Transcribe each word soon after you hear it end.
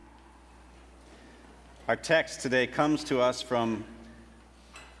Our text today comes to us from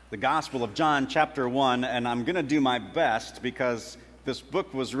the Gospel of John, chapter 1, and I'm going to do my best because this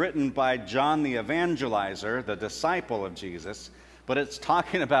book was written by John the Evangelizer, the disciple of Jesus, but it's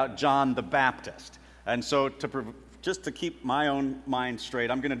talking about John the Baptist. And so just to keep my own mind straight,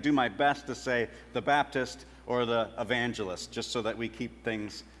 I'm going to do my best to say the Baptist or the evangelist, just so that we keep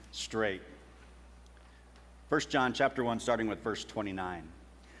things straight. 1 John chapter 1, starting with verse 29.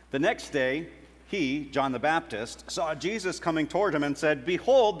 The next day, he, John the Baptist, saw Jesus coming toward him and said,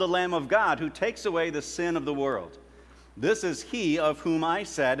 "Behold the Lamb of God who takes away the sin of the world. This is he of whom I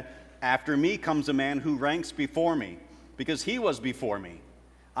said, after me comes a man who ranks before me, because he was before me.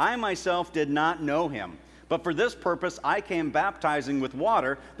 I myself did not know him, but for this purpose I came baptizing with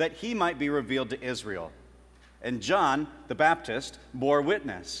water, that he might be revealed to Israel." And John the Baptist bore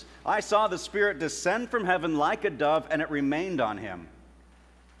witness. "I saw the Spirit descend from heaven like a dove, and it remained on him.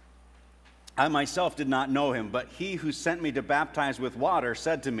 I myself did not know him, but he who sent me to baptize with water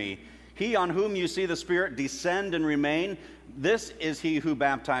said to me, 'He on whom you see the Spirit descend and remain, this is he who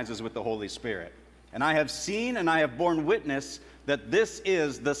baptizes with the Holy Spirit. And I have seen and I have borne witness that this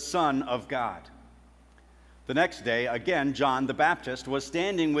is the Son of God.'" The next day, again, John the Baptist was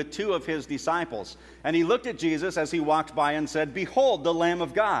standing with two of his disciples, and he looked at Jesus as he walked by and said, "Behold, the Lamb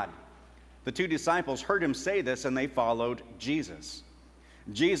of God." The two disciples heard him say this, and they followed Jesus.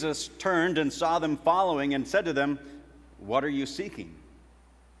 Jesus turned and saw them following and said to them, "What are you seeking?"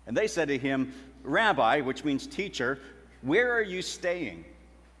 And they said to him, "Rabbi," which means teacher, "where are you staying?"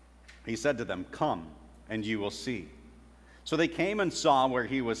 He said to them, "Come, and you will see." So they came and saw where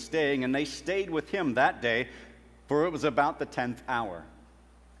he was staying, and they stayed with him that day, for it was about the 10th hour.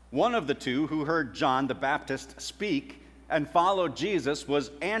 One of the two who heard John the Baptist speak and followed Jesus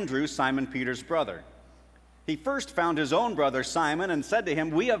was Andrew, Simon Peter's brother. He first found his own brother Simon and said to him,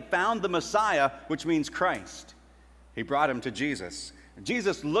 "We have found the Messiah," which means Christ. He brought him to Jesus.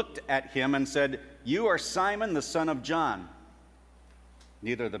 Jesus looked at him and said, "You are Simon, the son of John."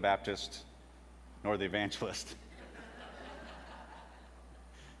 Neither the Baptist nor the evangelist.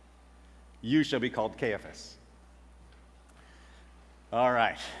 "You shall be called Caiaphas." All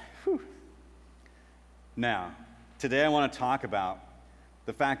right. Whew. Now, today I want to talk about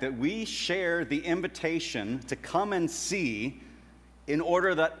the fact that we share the invitation to come and see in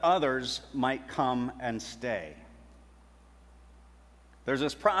order that others might come and stay. There's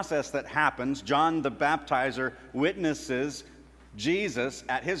this process that happens. John the Baptizer witnesses Jesus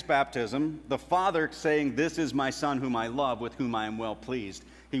at his baptism, the Father saying, "This is my Son whom I love, with whom I am well pleased."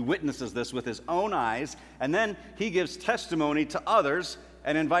 He witnesses this with his own eyes, and then he gives testimony to others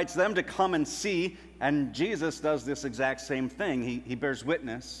and invites them to come and see. And Jesus does this exact same thing. He bears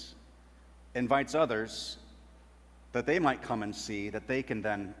witness, invites others that they might come and see, that they can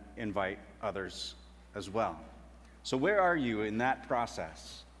then invite others as well. So where are you in that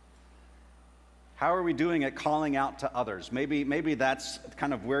process? How are we doing at calling out to others? Maybe that's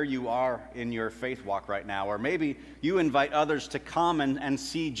kind of where you are in your faith walk right now. Or maybe you invite others to come and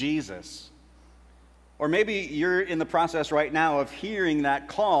see Jesus. Or maybe you're in the process right now of hearing that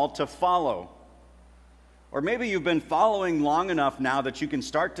call to follow. Or maybe you've been following long enough now that you can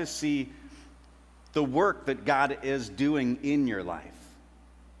start to see the work that God is doing in your life.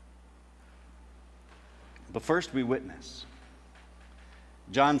 But first we witness.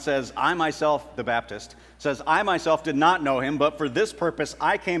 John says, "I myself," the Baptist, says, "I myself did not know him, but for this purpose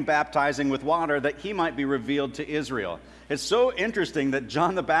I came baptizing with water, that he might be revealed to Israel." It's so interesting that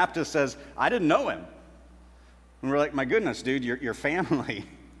John the Baptist says, "I didn't know him." And we're like, my goodness, dude, your family,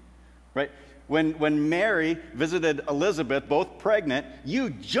 right? When Mary visited Elizabeth, both pregnant,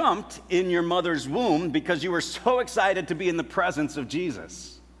 you jumped in your mother's womb because you were so excited to be in the presence of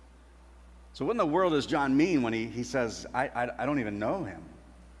Jesus. So what in the world does John mean when he says, I don't even know him?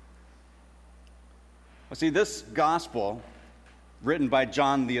 Well, see, this gospel, written by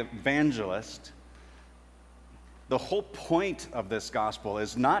John the Evangelist, the whole point of this gospel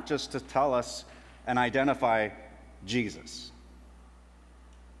is not just to tell us and identify Jesus.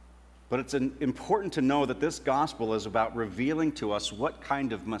 But it's important to know that this gospel is about revealing to us what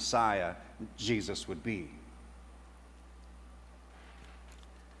kind of Messiah Jesus would be.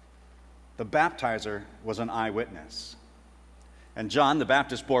 The baptizer was an eyewitness. And John the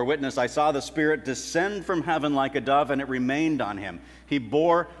Baptist bore witness, "I saw the Spirit descend from heaven like a dove, and it remained on him." He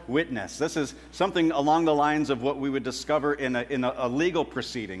bore witness. This is something along the lines of what we would discover in a legal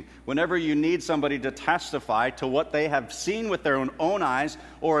proceeding. Whenever you need somebody to testify to what they have seen with their own eyes,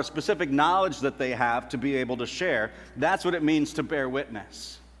 or a specific knowledge that they have to be able to share, that's what it means to bear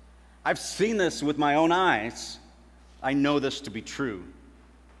witness. I've seen this with my own eyes. I know this to be true.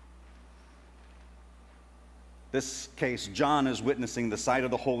 This case, John is witnessing the sight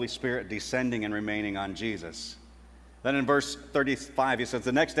of the Holy Spirit descending and remaining on Jesus. Then in verse 35, he says,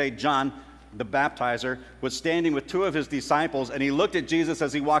 the next day, John, the baptizer, was standing with two of his disciples, and he looked at Jesus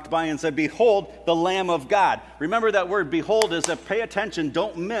as he walked by and said, behold, the Lamb of God. Remember that word, behold, is pay attention.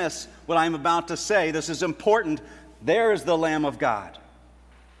 Don't miss what I'm about to say. This is important. There is the Lamb of God.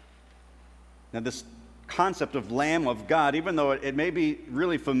 Now, this concept of Lamb of God, even though it may be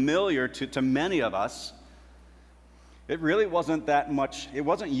really familiar to many of us, it really wasn't that much, it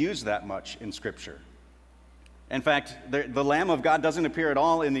wasn't used that much in Scripture. In fact, the Lamb of God doesn't appear at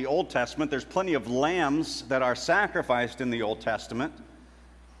all in the Old Testament. There's plenty of lambs that are sacrificed in the Old Testament,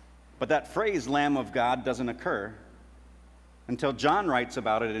 but that phrase, Lamb of God, doesn't occur until John writes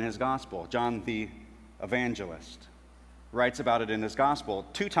about it in his Gospel. John the Evangelist writes about it in his Gospel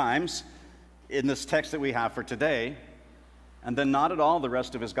 2 times in this text that we have for today, and then not at all the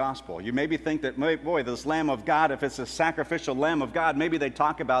rest of his gospel. You maybe think that, boy, this Lamb of God, if it's a sacrificial Lamb of God, maybe they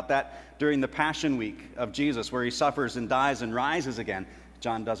talk about that during the Passion Week of Jesus, where he suffers and dies and rises again.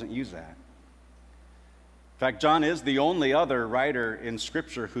 John doesn't use that. In fact, John is the only other writer in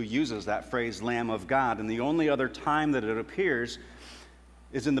Scripture who uses that phrase, Lamb of God, and the only other time that it appears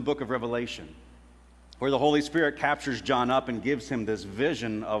is in the book of Revelation, where the Holy Spirit captures John up and gives him this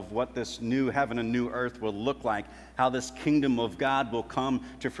vision of what this new heaven and new earth will look like, how this kingdom of God will come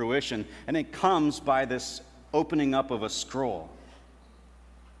to fruition. And it comes by this opening up of a scroll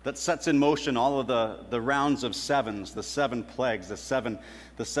that sets in motion all of the rounds of sevens, the 7 plagues, the seven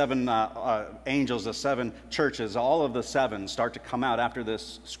angels, the 7 churches. All of the 7 start to come out after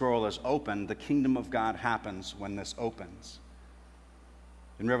this scroll is opened. The kingdom of God happens when this opens.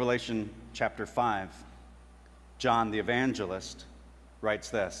 In Revelation chapter 5, John the Evangelist writes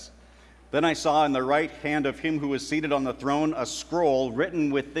this, then I saw in the right hand of him who was seated on the throne a scroll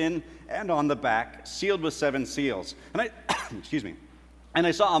written within and on the back, sealed with 7 seals. And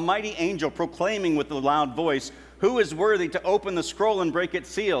I saw a mighty angel proclaiming with a loud voice, who is worthy to open the scroll and break its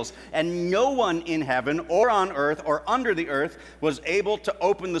seals? And no one in heaven or on earth or under the earth was able to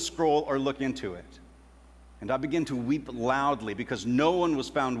open the scroll or look into it. And I began to weep loudly because no one was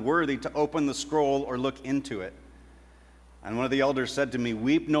found worthy to open the scroll or look into it. And one of the elders said to me,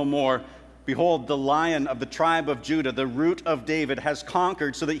 weep no more. Behold, the Lion of the tribe of Judah, the Root of David, has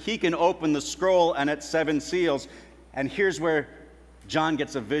conquered so that he can open the scroll and its 7 seals. And here's where John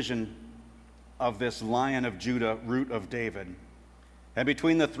gets a vision of this Lion of Judah, Root of David. And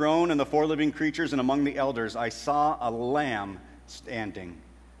between the throne and the 4 living creatures and among the elders, I saw a lamb standing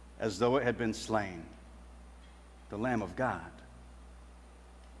as though it had been slain. The Lamb of God.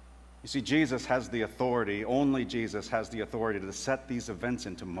 You see, Jesus has the authority, only Jesus has the authority to set these events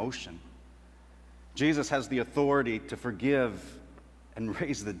into motion. Jesus has the authority to forgive and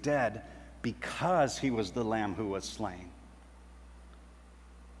raise the dead because he was the Lamb who was slain.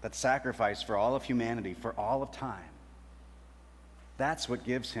 That sacrifice for all of humanity, for all of time. That's what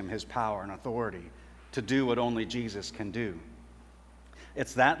gives him his power and authority to do what only Jesus can do.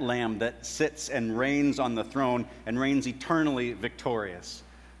 It's that Lamb that sits and reigns on the throne and reigns eternally victorious.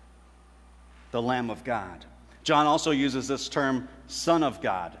 The Lamb of God. John also uses this term, Son of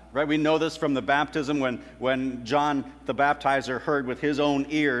God, right? We know this from the baptism when John the baptizer heard with his own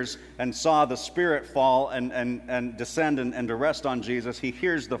ears and saw the Spirit fall and descend and to rest on Jesus. He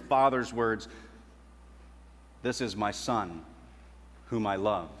hears the Father's words, this is my Son, whom I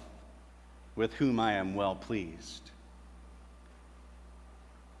love, with whom I am well pleased.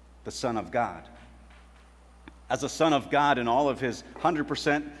 The Son of God. As a Son of God in all of his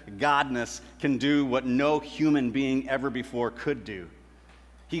 100% godness can do what no human being ever before could do.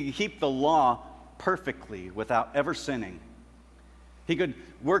 He could keep the law perfectly without ever sinning. He could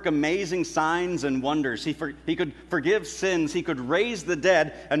work amazing signs and wonders. He could forgive sins. He could raise the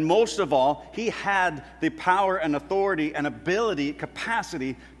dead. And most of all, he had the power and authority and ability,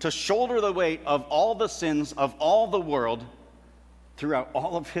 capacity to shoulder the weight of all the sins of all the world throughout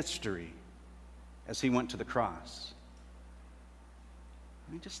all of history. As he went to the cross.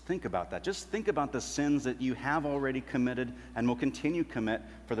 I mean, just think about that. Just think about the sins that you have already committed and will continue to commit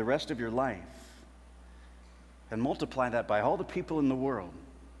for the rest of your life. And multiply that by all the people in the world.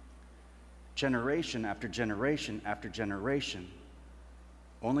 Generation after generation after generation.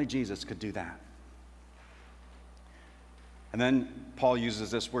 Only Jesus could do that. And then Paul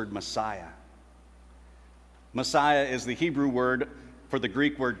uses this word Messiah. Messiah is the Hebrew word for the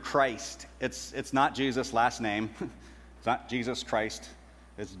Greek word Christ. It's not Jesus' last name. It's not Jesus Christ.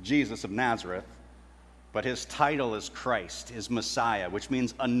 It's Jesus of Nazareth. But his title is Christ, is Messiah, which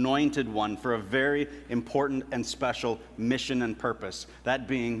means anointed one for a very important and special mission and purpose, that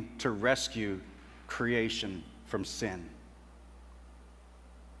being to rescue creation from sin.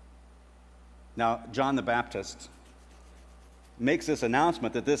 Now, John the Baptist makes this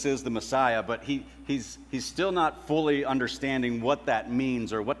announcement that this is the Messiah, but he's still not fully understanding what that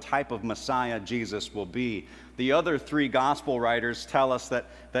means or what type of Messiah Jesus will be. The other three gospel writers tell us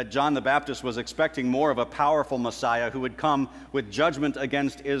that John the Baptist was expecting more of a powerful Messiah who would come with judgment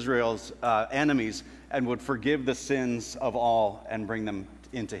against Israel's enemies and would forgive the sins of all and bring them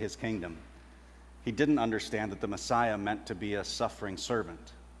into his kingdom. He didn't understand that the Messiah meant to be a suffering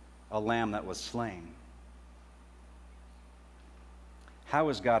servant, a lamb that was slain. How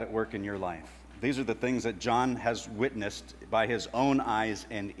is God at work in your life? These are the things that John has witnessed by his own eyes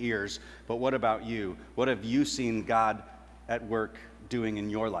and ears. But what about you? What have you seen God at work doing in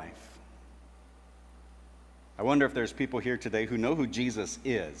your life? I wonder if there's people here today who know who Jesus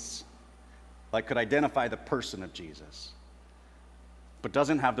is, like could identify the person of Jesus, but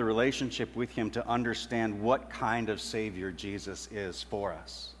doesn't have the relationship with him to understand what kind of Savior Jesus is for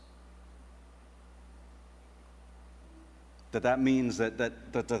us. That means that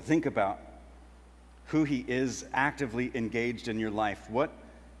to think about who he is actively engaged in your life. What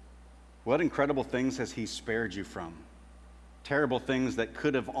incredible things has he spared you from? Terrible things that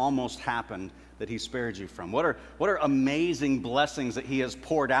could have almost happened that he spared you from. What are amazing blessings that he has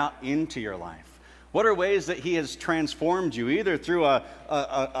poured out into your life? What are ways that he has transformed you, either through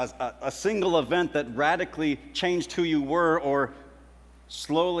a single event that radically changed who you were, or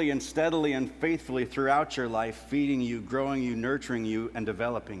slowly and steadily and faithfully throughout your life, feeding you, growing you, nurturing you, and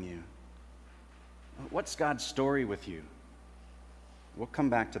developing you? What's God's story with you? We'll come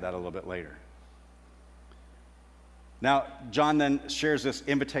back to that a little bit later. Now, John then shares this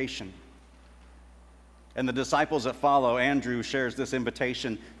invitation. And the disciples that follow, Andrew shares this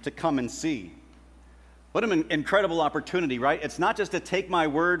invitation to come and see. What an incredible opportunity, right? It's not just to take my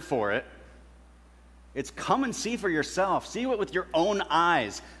word for it. It's come and see for yourself. See it with your own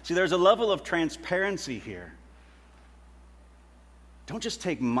eyes. See, there's a level of transparency here. Don't just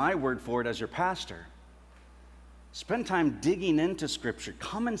take my word for it as your pastor. Spend time digging into Scripture.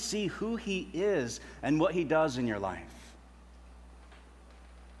 Come and see who he is and what he does in your life.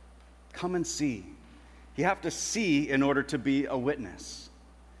 Come and see. You have to see in order to be a witness.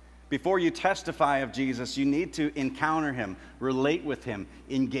 Before you testify of Jesus, you need to encounter him, relate with him,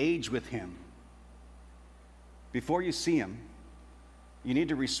 engage with him. Before you see him, you need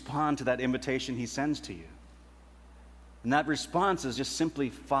to respond to that invitation he sends to you. And that response is just simply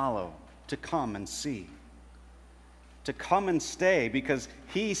follow, to come and see. To come and stay, because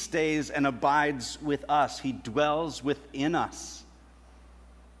he stays and abides with us. He dwells within us.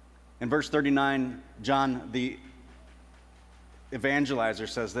 In verse 39, John the evangelizer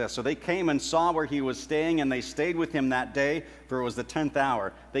says this: so they came and saw where he was staying, and they stayed with him that day, for it was the 10th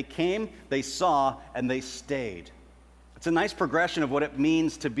hour. They came, they saw, and they stayed. It's a nice progression of what it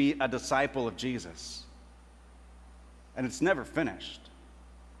means to be a disciple of Jesus. And it's never finished.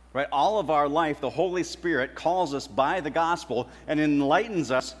 Right? All of our life, the Holy Spirit calls us by the gospel and enlightens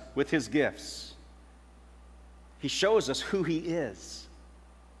us with his gifts. He shows us who he is.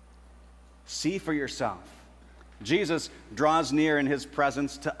 See for yourself. Jesus draws near in his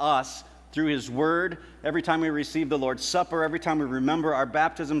presence to us through his word. Every time we receive the Lord's Supper, every time we remember our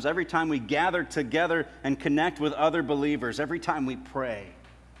baptisms, every time we gather together and connect with other believers, every time we pray,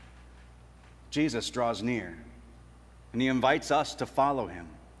 Jesus draws near. And he invites us to follow him.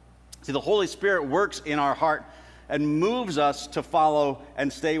 See, the Holy Spirit works in our heart and moves us to follow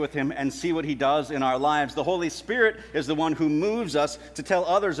and stay with him and see what he does in our lives. The Holy Spirit is the one who moves us to tell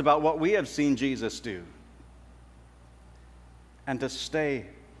others about what we have seen Jesus do and to stay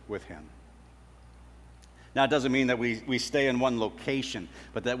with him. Now, it doesn't mean that we stay in one location,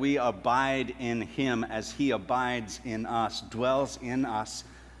 but that we abide in him as he abides in us, dwells in us.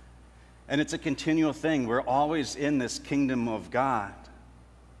 And it's a continual thing. We're always in this kingdom of God,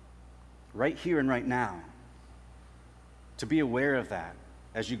 right here and right now. To be aware of that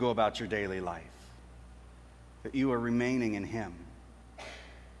as you go about your daily life, that you are remaining in him.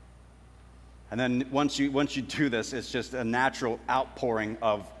 And then once you do this, it's just a natural outpouring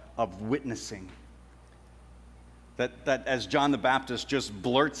of witnessing. That as John the Baptist just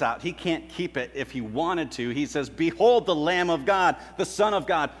blurts out, he can't keep it if he wanted to. He says, "Behold the Lamb of God, the Son of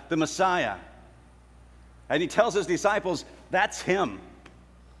God, the Messiah." And he tells his disciples, that's him.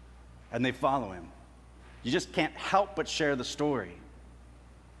 And they follow him. You just can't help but share the story.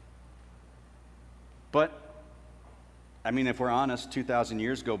 But, I mean, if we're honest, 2,000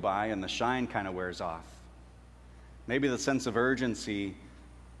 years go by and the shine kind of wears off. Maybe the sense of urgency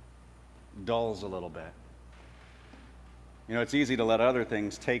dulls a little bit. You know, it's easy to let other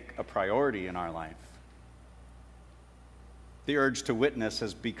things take a priority in our life. The urge to witness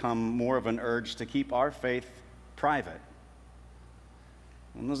has become more of an urge to keep our faith private.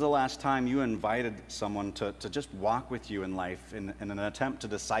 When was the last time you invited someone to just walk with you in life in an attempt to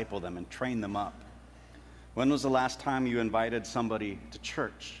disciple them and train them up? When was the last time you invited somebody to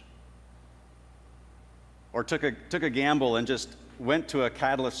church? Or took a gamble and just went to a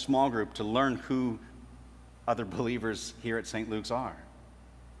Catalyst small group to learn who other believers here at St. Luke's are?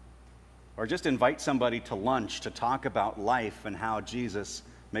 Or just invite somebody to lunch to talk about life and how Jesus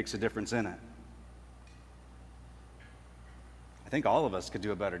makes a difference in it? I think all of us could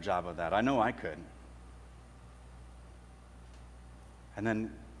do a better job of that. I know I could. And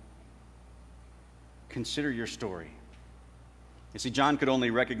then consider your story. You see, John could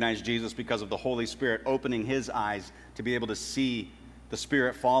only recognize Jesus because of the Holy Spirit opening his eyes to be able to see the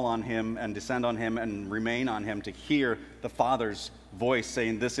Spirit fall on him and descend on him and remain on him, to hear the Father's voice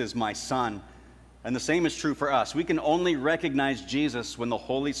saying, "This is my Son." And the same is true for us. We can only recognize Jesus when the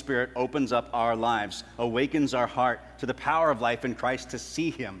Holy Spirit opens up our lives, awakens our heart to the power of life in Christ to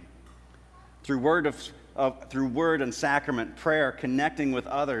see him. Through word and sacrament, prayer, connecting with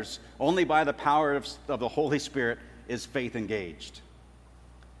others, only by the power of the Holy Spirit is faith engaged,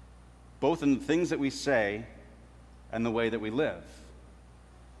 both in the things that we say and the way that we live.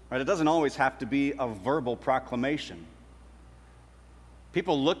 Right? It doesn't always have to be a verbal proclamation.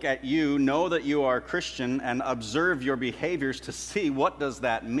 People look at you, know that you are a Christian, and observe your behaviors to see what does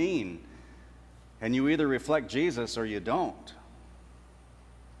that mean. And you either reflect Jesus or you don't.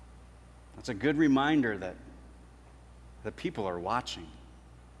 That's a good reminder that people are watching.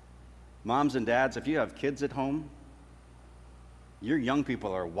 Moms and dads, if you have kids at home, your young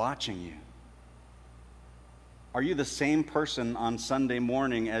people are watching you. Are you the same person on Sunday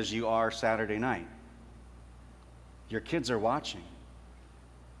morning as you are Saturday night? Your kids are watching.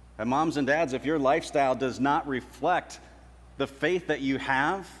 And moms and dads, if your lifestyle does not reflect the faith that you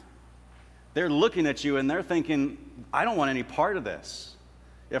have, they're looking at you and they're thinking, I don't want any part of this.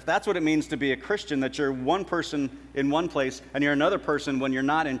 If that's what it means to be a Christian, that you're one person in one place and you're another person when you're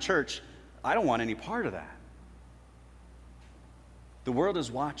not in church, I don't want any part of that. The world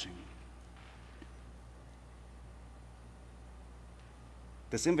is watching.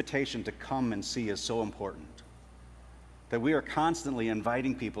 This invitation to come and see is so important, that we are constantly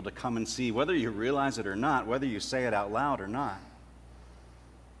inviting people to come and see, whether you realize it or not, whether you say it out loud or not.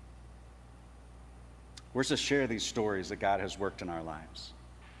 We're to share these stories that God has worked in our lives,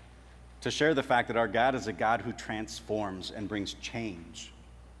 to share the fact that our God is a God who transforms and brings change.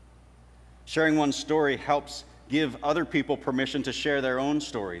 Sharing one story helps give other people permission to share their own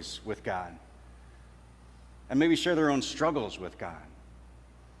stories with God, and maybe share their own struggles with God.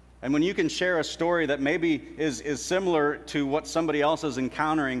 And when you can share a story that maybe is similar to what somebody else is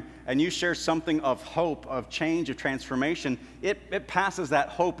encountering, and you share something of hope, of change, of transformation, it passes that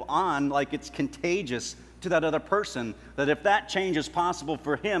hope on like it's contagious to that other person, that if that change is possible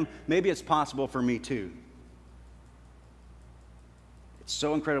for him, maybe it's possible for me too. It's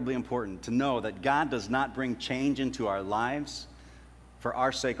so incredibly important to know that God does not bring change into our lives for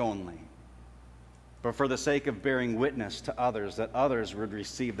our sake only, but for the sake of bearing witness to others, that others would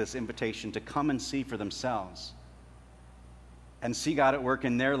receive this invitation to come and see for themselves and see God at work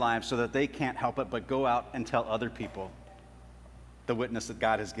in their lives, so that they can't help it but go out and tell other people the witness that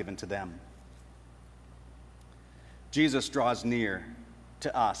God has given to them. Jesus draws near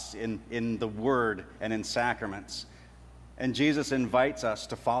to us in the Word and in sacraments, and Jesus invites us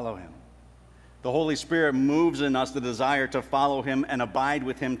to follow him. The Holy Spirit moves in us the desire to follow him and abide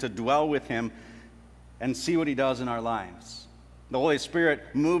with him, to dwell with him, and see what he does in our lives. The Holy Spirit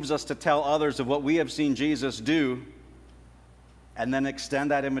moves us to tell others of what we have seen Jesus do, and then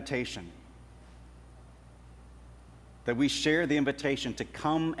extend that invitation. That we share the invitation to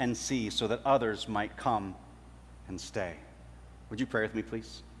come and see, so that others might come and stay. Would you pray with me,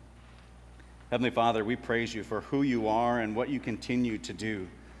 please? Heavenly Father, we praise you for who you are and what you continue to do.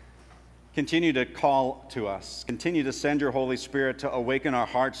 Continue to call to us. Continue to send your Holy Spirit to awaken our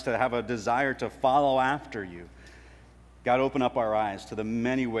hearts to have a desire to follow after you. God, open up our eyes to the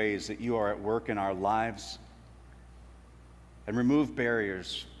many ways that you are at work in our lives, and remove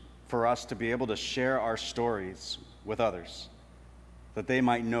barriers for us to be able to share our stories with others, that they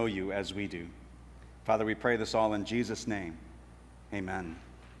might know you as we do. Father, we pray this all in Jesus' name. Amen.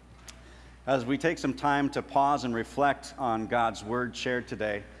 As we take some time to pause and reflect on God's word shared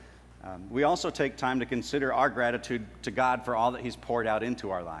today, we also take time to consider our gratitude to God for all that he's poured out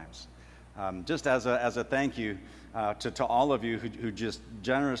into our lives. Just as a thank you to all of you who just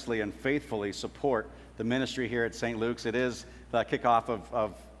generously and faithfully support the ministry here at St. Luke's. It is the kickoff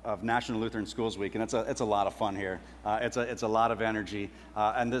of of National Lutheran Schools Week, and it's a lot of fun here. It's a lot of energy,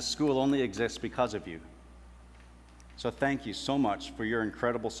 and this school only exists because of you. So thank you so much for your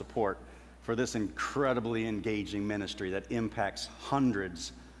incredible support for this incredibly engaging ministry that impacts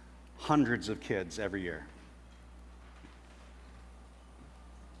hundreds of kids every year.